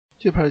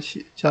这盘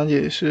棋讲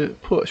解是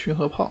破巡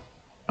河炮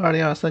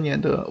，2023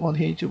年的王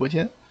天一直播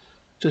间，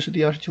这是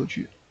第29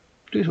局，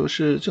对手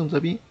是郑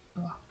泽斌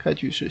开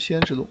局是先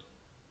指路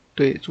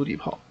对足底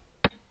炮，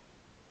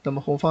那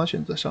么红方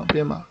选择上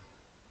边马，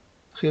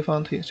黑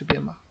方他也是边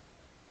马，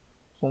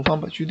红方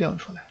把车亮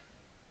出来，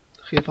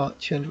黑方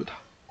牵住它，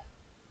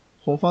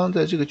红方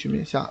在这个局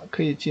面下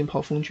可以进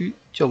炮封车，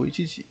较为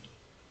积极。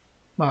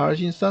马二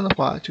进3的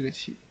话，这个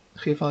棋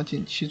黑方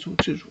进7卒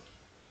制住，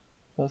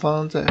红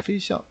方在飞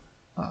象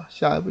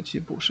下一步棋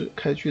补士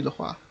开车的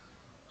话，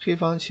黑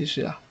方其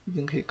实已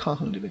经可以抗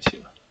衡这个棋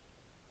了。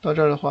到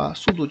这儿的话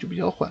速度就比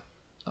较缓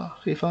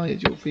黑方也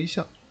就飞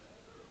象，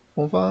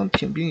红方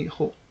挺兵以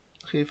后，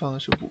黑方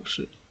是补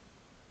士，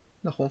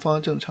那红方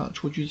正常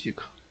出车即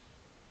可。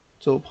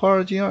走炮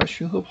2进2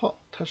巡河炮，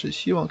他是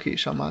希望可以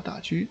上马打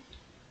车，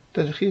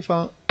但是黑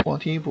方王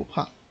天一不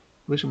怕，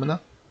为什么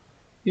呢？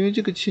因为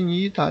这个棋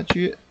你一打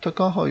车，它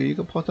刚好有一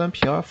个炮3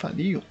平2反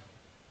利用，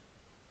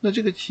那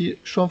这个棋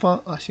双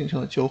方形成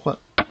了交换，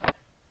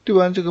对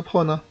完这个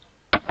炮呢，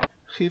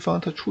黑方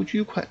它出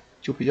车快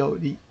就比较有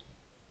利，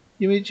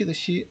因为这个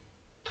棋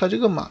它这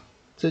个马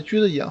在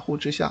车的掩护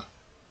之下，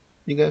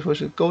应该说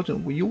是高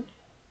枕无忧，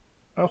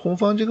而红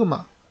方这个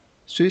马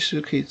随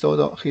时可以遭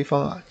到黑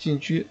方进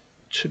车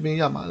吃兵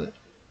压马的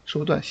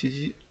手段袭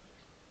击，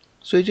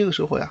所以这个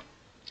时候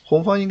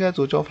红方应该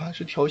走招法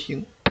是条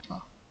形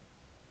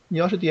你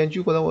要是点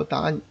车过来我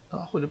打你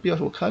或者必要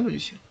是我看住就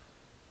行，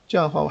这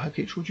样的话我还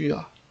可以出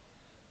车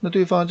那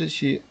对方这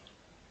棋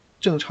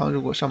正常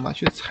如果上马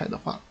去踩的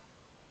话，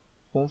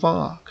红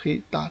方可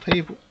以打他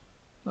一步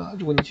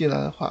如果你进来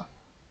的话，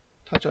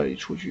他这儿一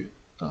出车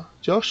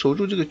只要守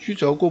住这个车，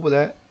只要过不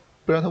来，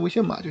不让他危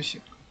险马就行。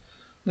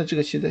那这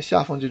个棋在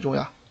下风之中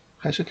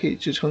还是可以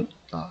支撑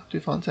对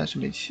方暂时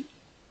没棋。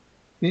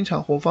临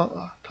场红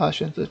方他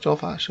选择招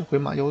法是回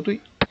马腰对，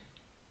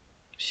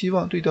希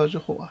望对掉之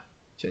后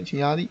减轻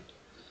压力。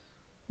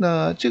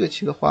那这个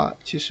棋的话，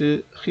其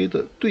实黑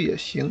的对也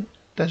行，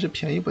但是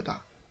便宜不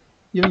大，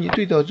因为你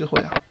对掉之后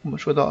我们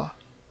说到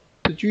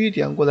这车一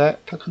点过来，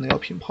他可能要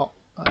平炮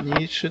你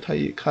一吃他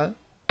一看，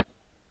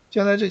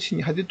将来这棋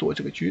你还得躲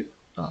这个车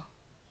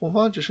红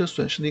方只是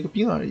损失了一个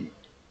兵而已，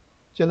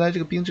将来这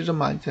个兵支着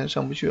马你才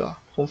上不去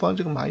红方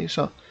这个马一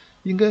上，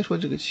应该说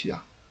这个棋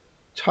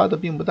差的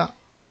并不大，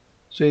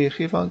所以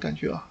黑方感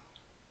觉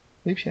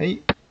没便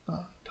宜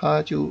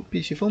他就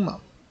避其锋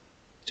芒。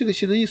这个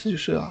棋的意思就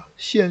是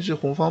限制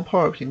红方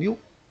炮2平6，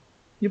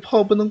你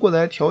炮不能过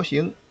来条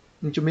形，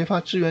你就没法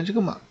支援这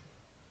个马，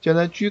将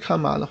来车看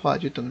马的话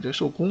就等着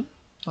受攻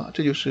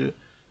这就是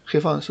黑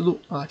方的思路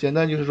简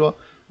单就是说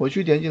我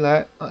车点进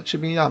来吃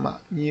兵压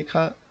马，你一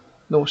看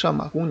那我上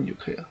马攻你就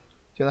可以了，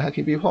将来还可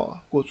以背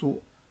炮过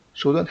卒，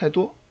手段太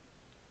多。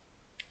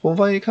红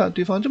方一看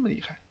对方这么厉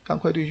害，赶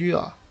快对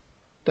车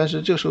但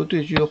是这时候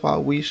对车的话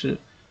无疑是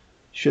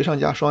雪上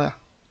加霜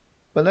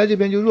本来这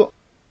边就弱，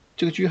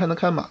这个车还能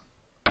看马，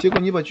结果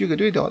你把车给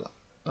对掉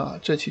了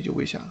这棋就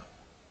危险了。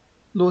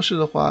落士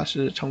的话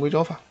是常规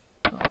招法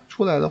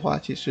出来的话，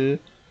其实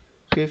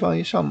黑方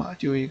一上马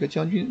就有一个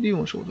将军利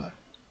用手段，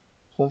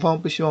红方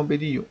不希望被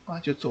利用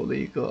就走了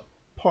一个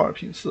炮2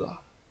平4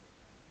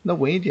那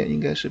稳一点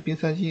应该是兵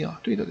3进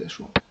对的再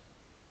说。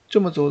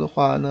这么走的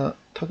话呢，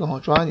他刚好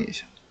抓你一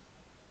下，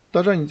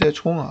到这儿你再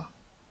冲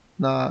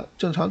那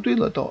正常对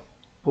了倒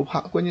不怕，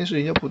关键是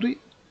人家不对，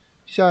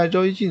下一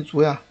招一进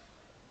卒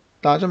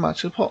打着马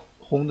吃炮，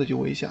红的就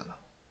危险了。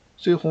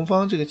所以红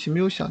方这个棋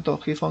没有想到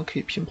黑方可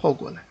以平炮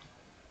过来，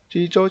这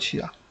一招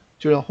棋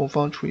就让红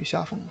方处于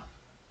下风了。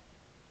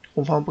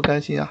红方不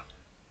甘心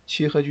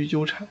棋和车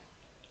纠缠，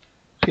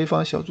黑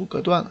方小卒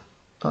隔断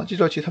了这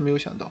招棋他没有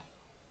想到。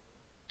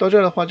到这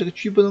儿的话，这个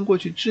车不能过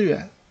去支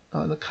援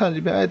那看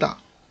这边挨打，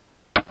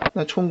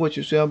那冲过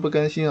去虽然不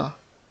甘心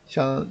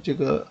想这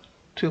个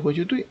退回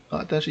去对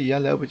但是已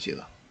然来不及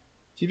了。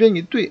即便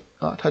你对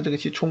他这个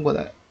棋冲过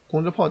来，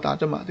攻着炮打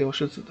着马都要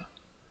失子的，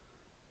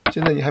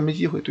现在你还没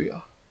机会对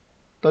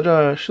到这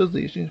儿失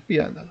子已经是必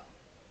然的了。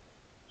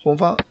红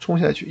方冲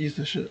下去意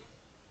思是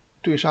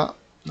对杀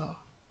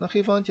那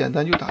黑方简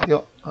单就打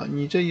掉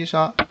你这一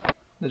杀，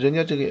那人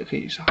家这个也可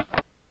以杀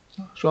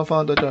双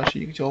方到这儿是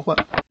一个交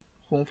换，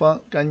红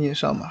方赶紧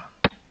上马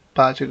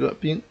把这个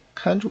兵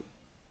看住。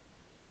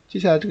接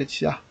下来这个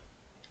棋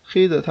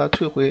黑的他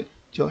退回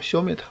就要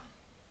消灭他，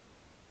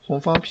红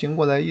方平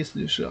过来意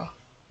思就是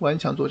顽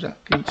强作战，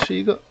给你吃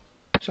一个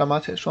杀马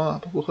踩双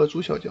不过和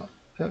卒小将，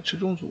还要吃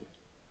中卒。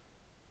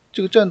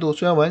这个战斗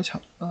虽然顽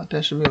强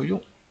但是没有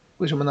用，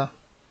为什么呢？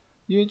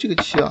因为这个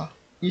棋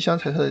你想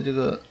踩他的这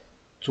个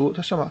卒，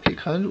他上马可以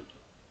看住，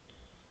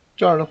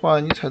这儿的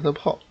话你踩他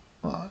炮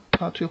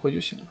他退回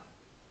就行了。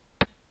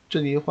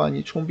这里的话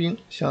你冲兵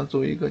想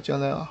走一个将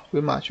来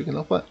回马去跟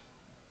他换，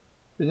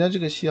人家这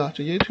个棋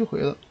直接退回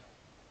了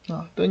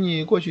等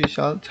你过去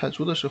想踩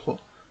卒的时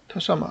候，他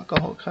上马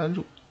刚好看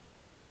住。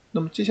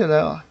那么接下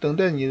来等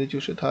待你的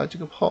就是他这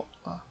个炮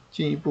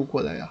进一步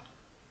过来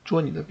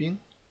捉你的兵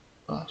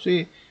所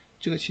以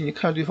这个棋你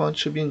看对方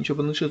吃兵，你却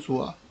不能吃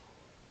卒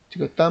这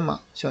个单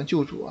马想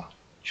救主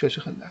确实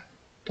很难，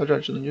到这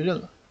儿只能就认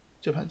了。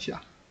这盘棋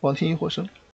王天一获胜。